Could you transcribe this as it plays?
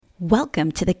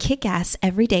Welcome to the Kick-Ass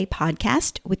Everyday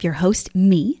Podcast with your host,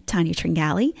 me, Tanya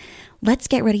Tringali. Let's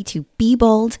get ready to be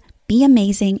bold, be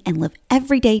amazing, and live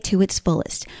every day to its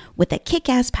fullest with the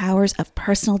kick-ass powers of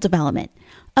personal development.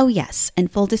 Oh yes,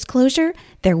 and full disclosure,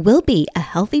 there will be a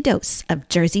healthy dose of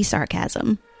Jersey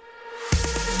sarcasm.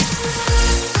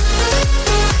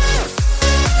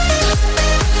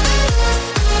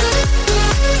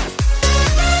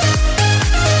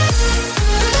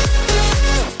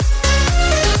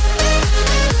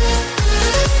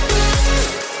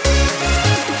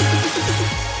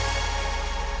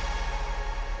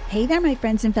 Hey there, my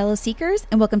friends and fellow seekers,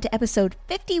 and welcome to episode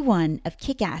 51 of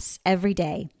Kick-Ass Every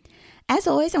Day. As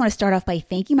always, I want to start off by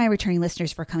thanking my returning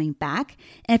listeners for coming back.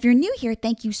 And if you're new here,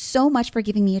 thank you so much for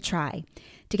giving me a try.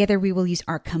 Together, we will use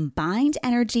our combined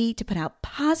energy to put out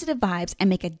positive vibes and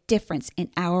make a difference in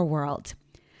our world.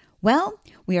 Well,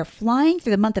 we are flying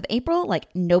through the month of April like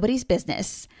nobody's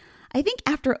business. I think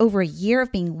after over a year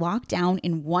of being locked down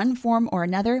in one form or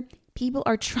another, people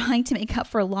are trying to make up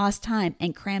for lost time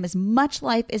and cram as much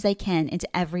life as they can into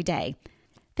every day.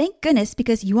 Thank goodness,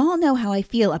 because you all know how I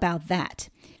feel about that.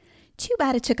 Too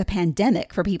bad it took a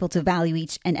pandemic for people to value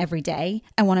each and every day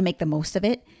and want to make the most of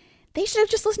it. They should have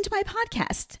just listened to my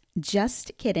podcast.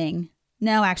 Just kidding.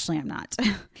 No, actually, I'm not.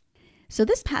 So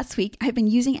this past week, I've been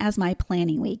using as my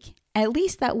planning week. At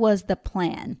least that was the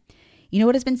plan. You know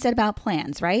what has been said about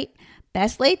plans, right?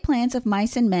 Best laid plans of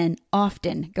mice and men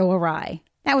often go awry.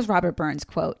 That was Robert Burns'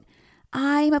 quote.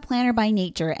 I'm a planner by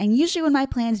nature, and usually when my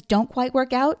plans don't quite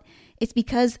work out, it's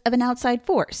because of an outside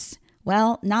force.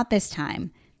 Well, not this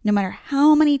time. No matter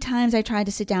how many times I tried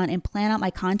to sit down and plan out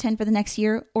my content for the next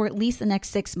year, or at least the next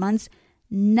 6 months,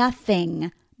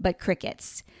 nothing but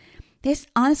crickets. This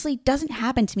honestly doesn't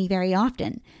happen to me very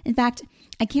often. In fact,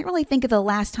 I can't really think of the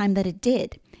last time that it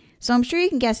did. So I'm sure you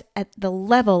can guess at the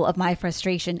level of my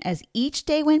frustration as each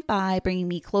day went by, bringing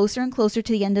me closer and closer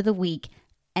to the end of the week,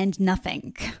 and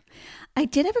nothing. I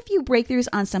did have a few breakthroughs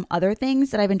on some other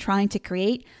things that I've been trying to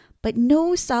create, but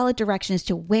no solid direction as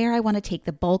to where I want to take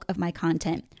the bulk of my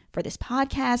content for this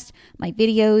podcast, my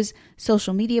videos,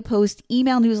 social media posts,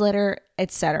 email newsletter,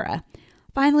 etc.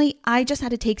 Finally, I just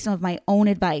had to take some of my own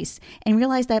advice and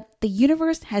realize that the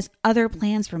universe has other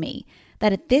plans for me,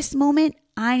 that at this moment,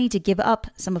 I need to give up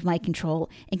some of my control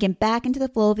and get back into the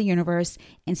flow of the universe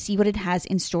and see what it has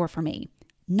in store for me.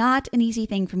 Not an easy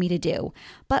thing for me to do,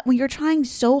 but when you're trying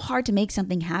so hard to make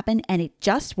something happen and it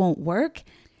just won't work,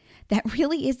 that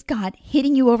really is God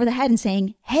hitting you over the head and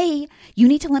saying, hey, you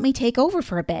need to let me take over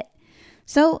for a bit.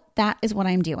 So that is what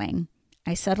I'm doing.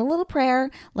 I said a little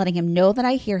prayer, letting him know that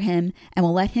I hear him and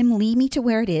will let him lead me to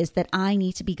where it is that I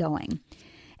need to be going.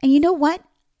 And you know what?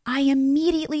 I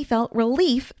immediately felt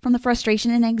relief from the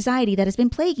frustration and anxiety that has been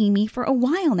plaguing me for a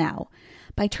while now.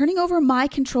 By turning over my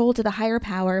control to the higher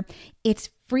power, it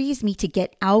frees me to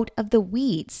get out of the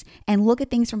weeds and look at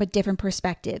things from a different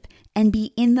perspective and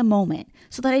be in the moment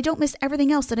so that I don't miss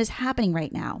everything else that is happening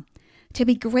right now. To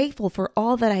be grateful for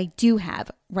all that I do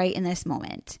have right in this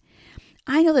moment.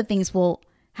 I know that things will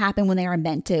happen when they are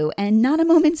meant to and not a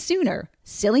moment sooner.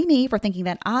 Silly me for thinking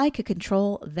that I could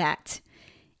control that.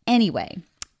 Anyway,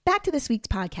 back to this week's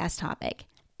podcast topic,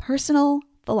 personal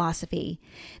philosophy.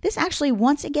 This actually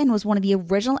once again was one of the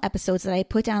original episodes that I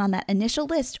put down on that initial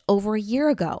list over a year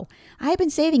ago. I have been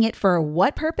saving it for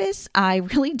what purpose? I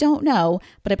really don't know,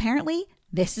 but apparently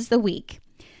this is the week.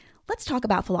 Let's talk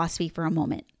about philosophy for a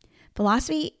moment.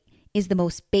 Philosophy is the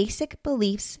most basic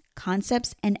beliefs,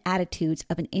 concepts, and attitudes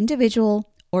of an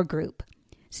individual or group.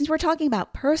 Since we're talking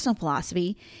about personal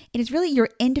philosophy, it is really your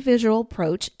individual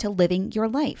approach to living your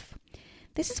life.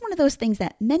 This is one of those things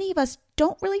that many of us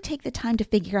don't really take the time to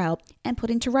figure out and put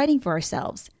into writing for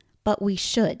ourselves, but we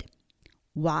should.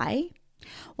 Why?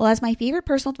 Well, as my favorite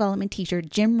personal development teacher,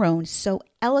 Jim Rohn, so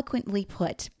eloquently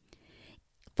put,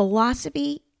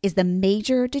 philosophy is the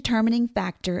major determining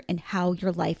factor in how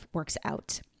your life works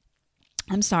out.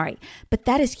 I'm sorry, but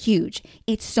that is huge.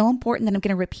 It's so important that I'm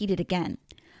going to repeat it again.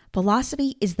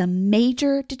 Philosophy is the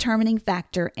major determining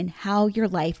factor in how your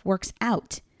life works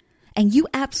out. And you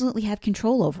absolutely have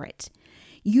control over it.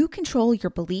 You control your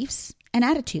beliefs and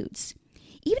attitudes.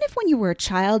 Even if when you were a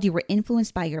child, you were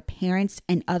influenced by your parents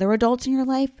and other adults in your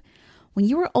life, when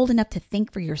you were old enough to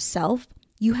think for yourself,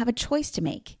 you have a choice to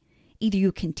make. Either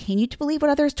you continue to believe what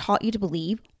others taught you to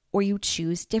believe, or you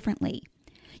choose differently.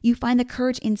 You find the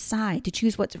courage inside to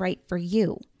choose what's right for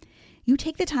you. You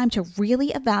take the time to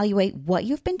really evaluate what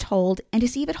you've been told and to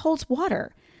see if it holds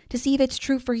water, to see if it's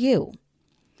true for you.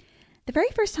 The very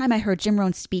first time I heard Jim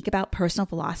Rohn speak about personal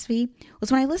philosophy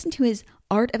was when I listened to his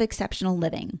Art of Exceptional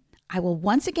Living. I will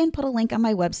once again put a link on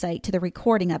my website to the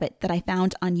recording of it that I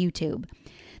found on YouTube.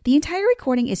 The entire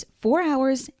recording is 4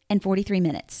 hours and 43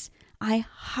 minutes. I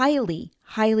highly,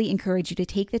 highly encourage you to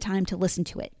take the time to listen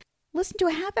to it. Listen to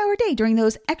a half-hour day during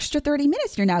those extra 30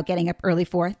 minutes you're now getting up early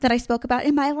for that I spoke about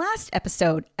in my last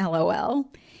episode, LOL.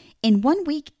 In 1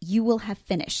 week, you will have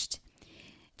finished.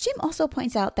 Jim also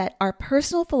points out that our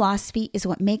personal philosophy is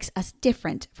what makes us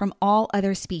different from all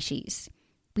other species.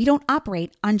 We don't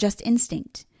operate on just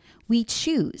instinct. We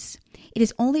choose. It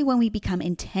is only when we become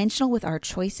intentional with our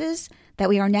choices that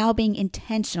we are now being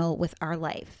intentional with our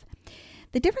life.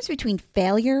 The difference between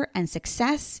failure and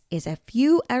success is a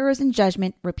few errors in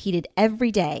judgment repeated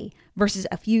every day versus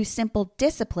a few simple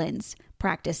disciplines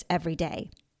practiced every day.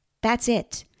 That's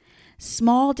it.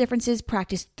 Small differences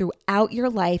practiced throughout your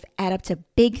life add up to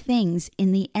big things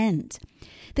in the end.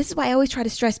 This is why I always try to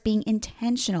stress being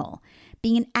intentional,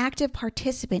 being an active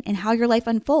participant in how your life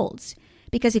unfolds.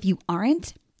 Because if you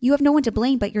aren't, you have no one to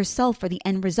blame but yourself for the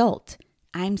end result.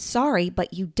 I'm sorry,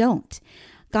 but you don't.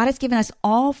 God has given us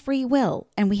all free will,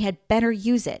 and we had better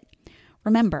use it.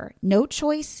 Remember, no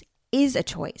choice is a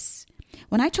choice.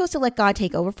 When I chose to let God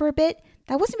take over for a bit,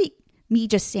 that wasn't me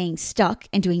just staying stuck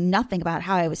and doing nothing about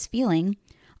how I was feeling.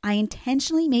 I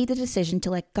intentionally made the decision to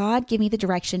let God give me the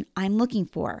direction I'm looking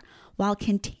for while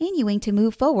continuing to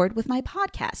move forward with my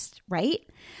podcast, right?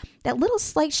 That little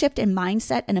slight shift in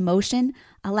mindset and emotion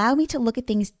allowed me to look at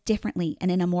things differently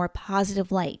and in a more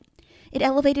positive light. It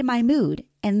elevated my mood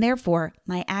and therefore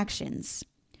my actions.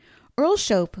 Earl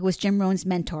Shope, who was Jim Rohn's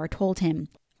mentor, told him,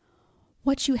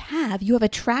 "What you have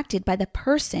attracted by the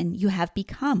person you have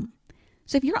become."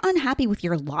 So if you're unhappy with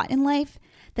your lot in life,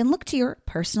 then look to your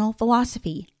personal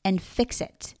philosophy and fix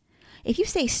it. If you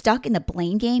stay stuck in the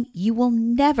blame game, you will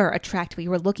never attract what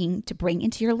you are looking to bring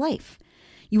into your life.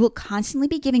 You will constantly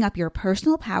be giving up your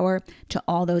personal power to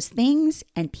all those things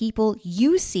and people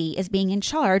you see as being in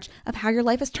charge of how your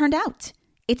life has turned out.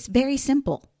 It's very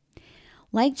simple.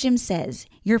 Like Jim says,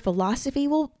 your philosophy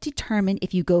will determine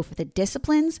if you go for the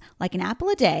disciplines, like an apple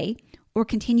a day, or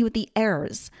continue with the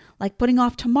errors, like putting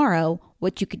off tomorrow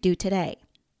what you could do today.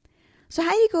 So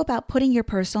how do you go about putting your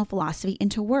personal philosophy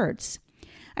into words?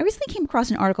 I recently came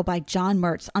across an article by John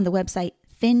Mertz on the website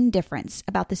Thin Difference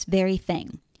about this very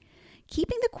thing.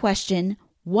 Keeping the question,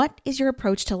 what is your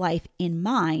approach to life, in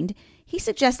mind, he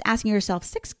suggests asking yourself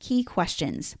 6 key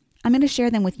questions. I'm going to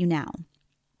share them with you now.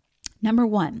 Number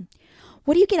 1,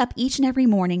 what do you get up each and every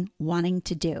morning wanting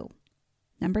to do?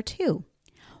 Number 2,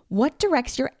 what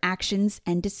directs your actions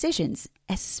and decisions,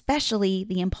 especially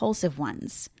the impulsive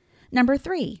ones? Number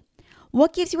 3,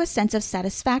 what gives you a sense of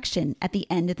satisfaction at the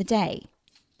end of the day?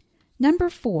 Number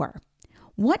 4,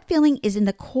 what feeling is in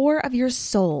the core of your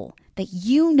soul that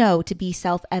you know to be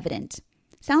self-evident?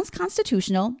 Sounds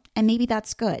constitutional, and maybe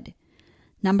that's good.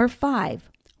 Number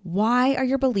 5, why are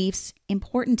your beliefs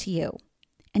important to you?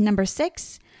 And number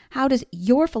 6, how does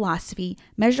your philosophy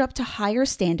measure up to higher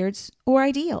standards or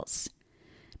ideals?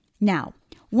 Now,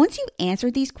 once you've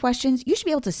answered these questions, you should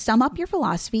be able to sum up your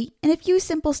philosophy in a few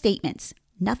simple statements.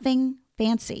 Nothing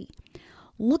fancy.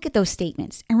 Look at those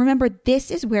statements and remember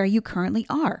this is where you currently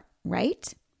are,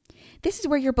 right? This is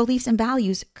where your beliefs and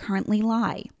values currently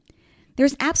lie.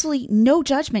 There's absolutely no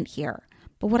judgment here,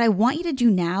 but what I want you to do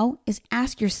now is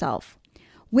ask yourself,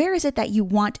 where is it that you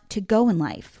want to go in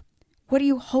life? What are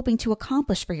you hoping to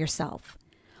accomplish for yourself?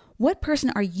 What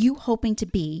person are you hoping to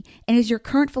be, and is your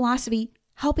current philosophy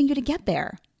helping you to get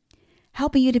there?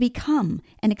 Helping you to become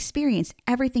and experience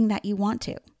everything that you want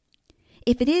to?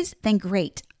 If it is, then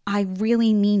great. I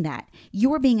really mean that.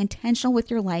 You are being intentional with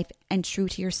your life and true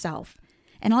to yourself.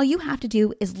 And all you have to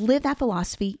do is live that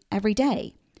philosophy every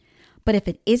day. But if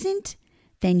it isn't,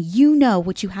 then you know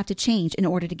what you have to change in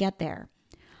order to get there.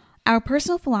 Our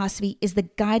personal philosophy is the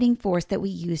guiding force that we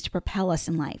use to propel us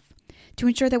in life, to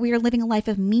ensure that we are living a life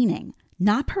of meaning,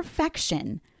 not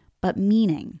perfection, but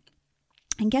meaning.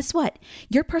 And guess what?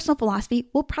 Your personal philosophy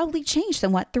will probably change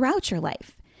somewhat throughout your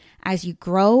life as you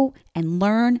grow and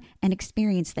learn and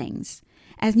experience things,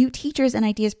 as new teachers and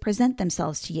ideas present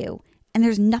themselves to you. And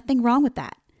there's nothing wrong with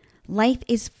that. Life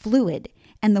is fluid,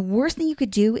 and the worst thing you could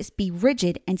do is be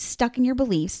rigid and stuck in your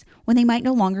beliefs when they might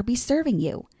no longer be serving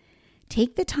you.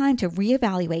 Take the time to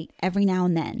reevaluate every now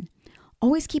and then.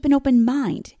 Always keep an open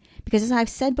mind, because as I've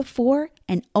said before,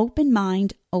 an open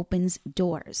mind opens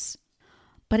doors.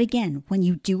 But again, when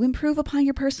you do improve upon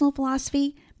your personal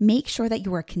philosophy, make sure that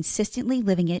you are consistently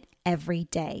living it every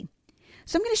day.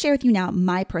 So I'm going to share with you now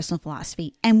my personal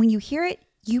philosophy, and when you hear it,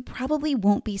 you probably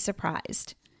won't be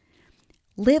surprised.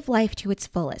 Live life to its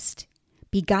fullest.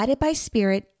 Be guided by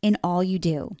spirit in all you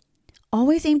do.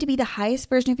 Always aim to be the highest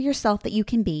version of yourself that you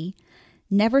can be.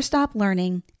 Never stop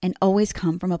learning, and always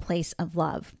come from a place of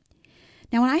love.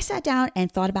 Now, when I sat down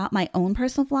and thought about my own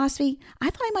personal philosophy, I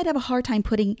thought I might have a hard time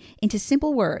putting into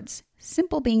simple words,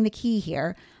 simple being the key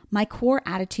here, my core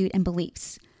attitude and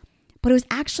beliefs. But it was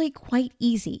actually quite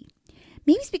easy.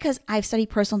 Maybe it's because I've studied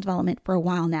personal development for a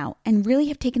while now and really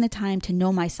have taken the time to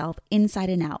know myself inside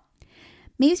and out.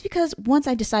 Maybe it's because once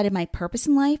I decided my purpose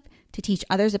in life, to teach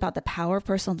others about the power of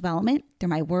personal development through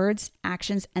my words,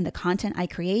 actions, and the content I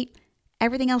create,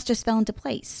 everything else just fell into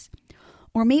place.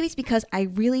 Or maybe it's because I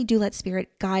really do let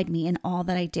Spirit guide me in all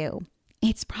that I do.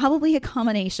 It's probably a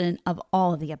combination of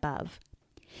all of the above.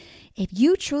 If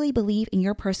you truly believe in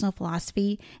your personal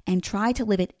philosophy and try to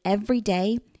live it every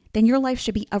day, then your life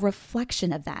should be a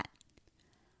reflection of that.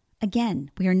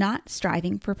 Again, we are not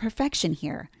striving for perfection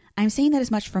here. I'm saying that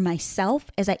as much for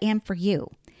myself as I am for you.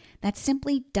 That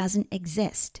simply doesn't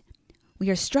exist. We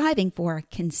are striving for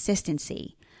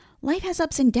consistency. Life has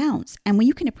ups and downs, and when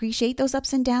you can appreciate those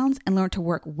ups and downs and learn to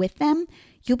work with them,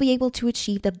 you'll be able to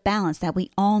achieve the balance that we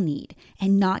all need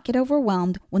and not get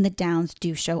overwhelmed when the downs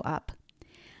do show up.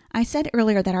 I said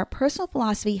earlier that our personal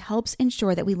philosophy helps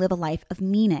ensure that we live a life of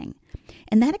meaning,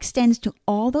 and that extends to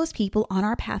all those people on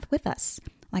our path with us,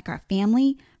 like our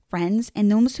family, friends,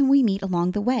 and those whom we meet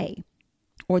along the way,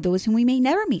 or those whom we may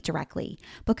never meet directly,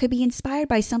 but could be inspired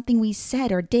by something we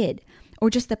said or did, or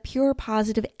just the pure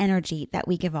positive energy that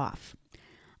we give off.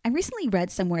 I recently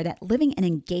read somewhere that living an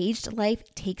engaged life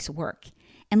takes work,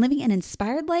 and living an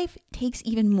inspired life takes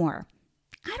even more.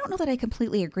 I don't know that I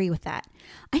completely agree with that.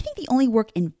 I think the only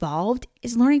work involved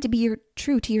is learning to be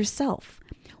true to yourself.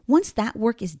 Once that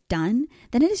work is done,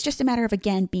 then it is just a matter of,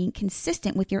 again, being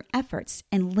consistent with your efforts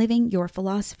and living your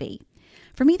philosophy.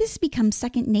 For me, this becomes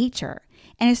second nature.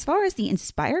 And as far as the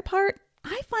inspired part,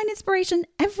 I find inspiration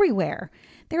everywhere.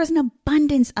 There is an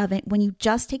abundance of it when you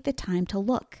just take the time to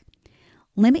look.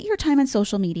 Limit your time on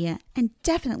social media and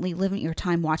definitely limit your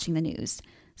time watching the news.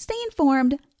 Stay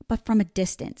informed, but from a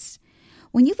distance.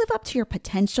 When you live up to your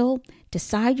potential,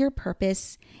 decide your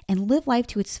purpose, and live life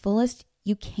to its fullest,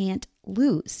 you can't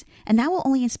lose. And that will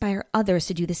only inspire others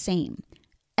to do the same.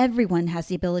 Everyone has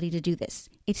the ability to do this.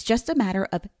 It's just a matter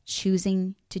of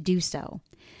choosing to do so.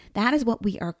 That is what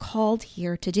we are called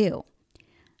here to do.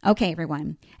 Okay,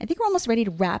 everyone, I think we're almost ready to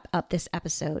wrap up this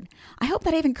episode. I hope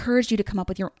that I've encouraged you to come up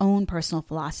with your own personal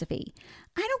philosophy.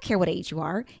 I don't care what age you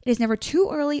are. It is never too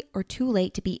early or too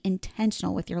late to be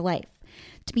intentional with your life,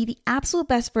 to be the absolute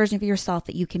best version of yourself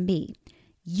that you can be.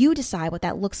 You decide what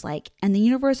that looks like, and the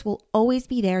universe will always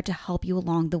be there to help you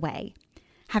along the way.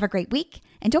 Have a great week,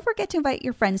 and don't forget to invite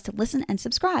your friends to listen and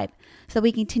subscribe so that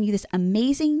we continue this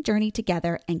amazing journey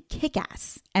together and kick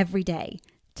ass every day.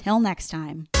 Till next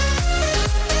time.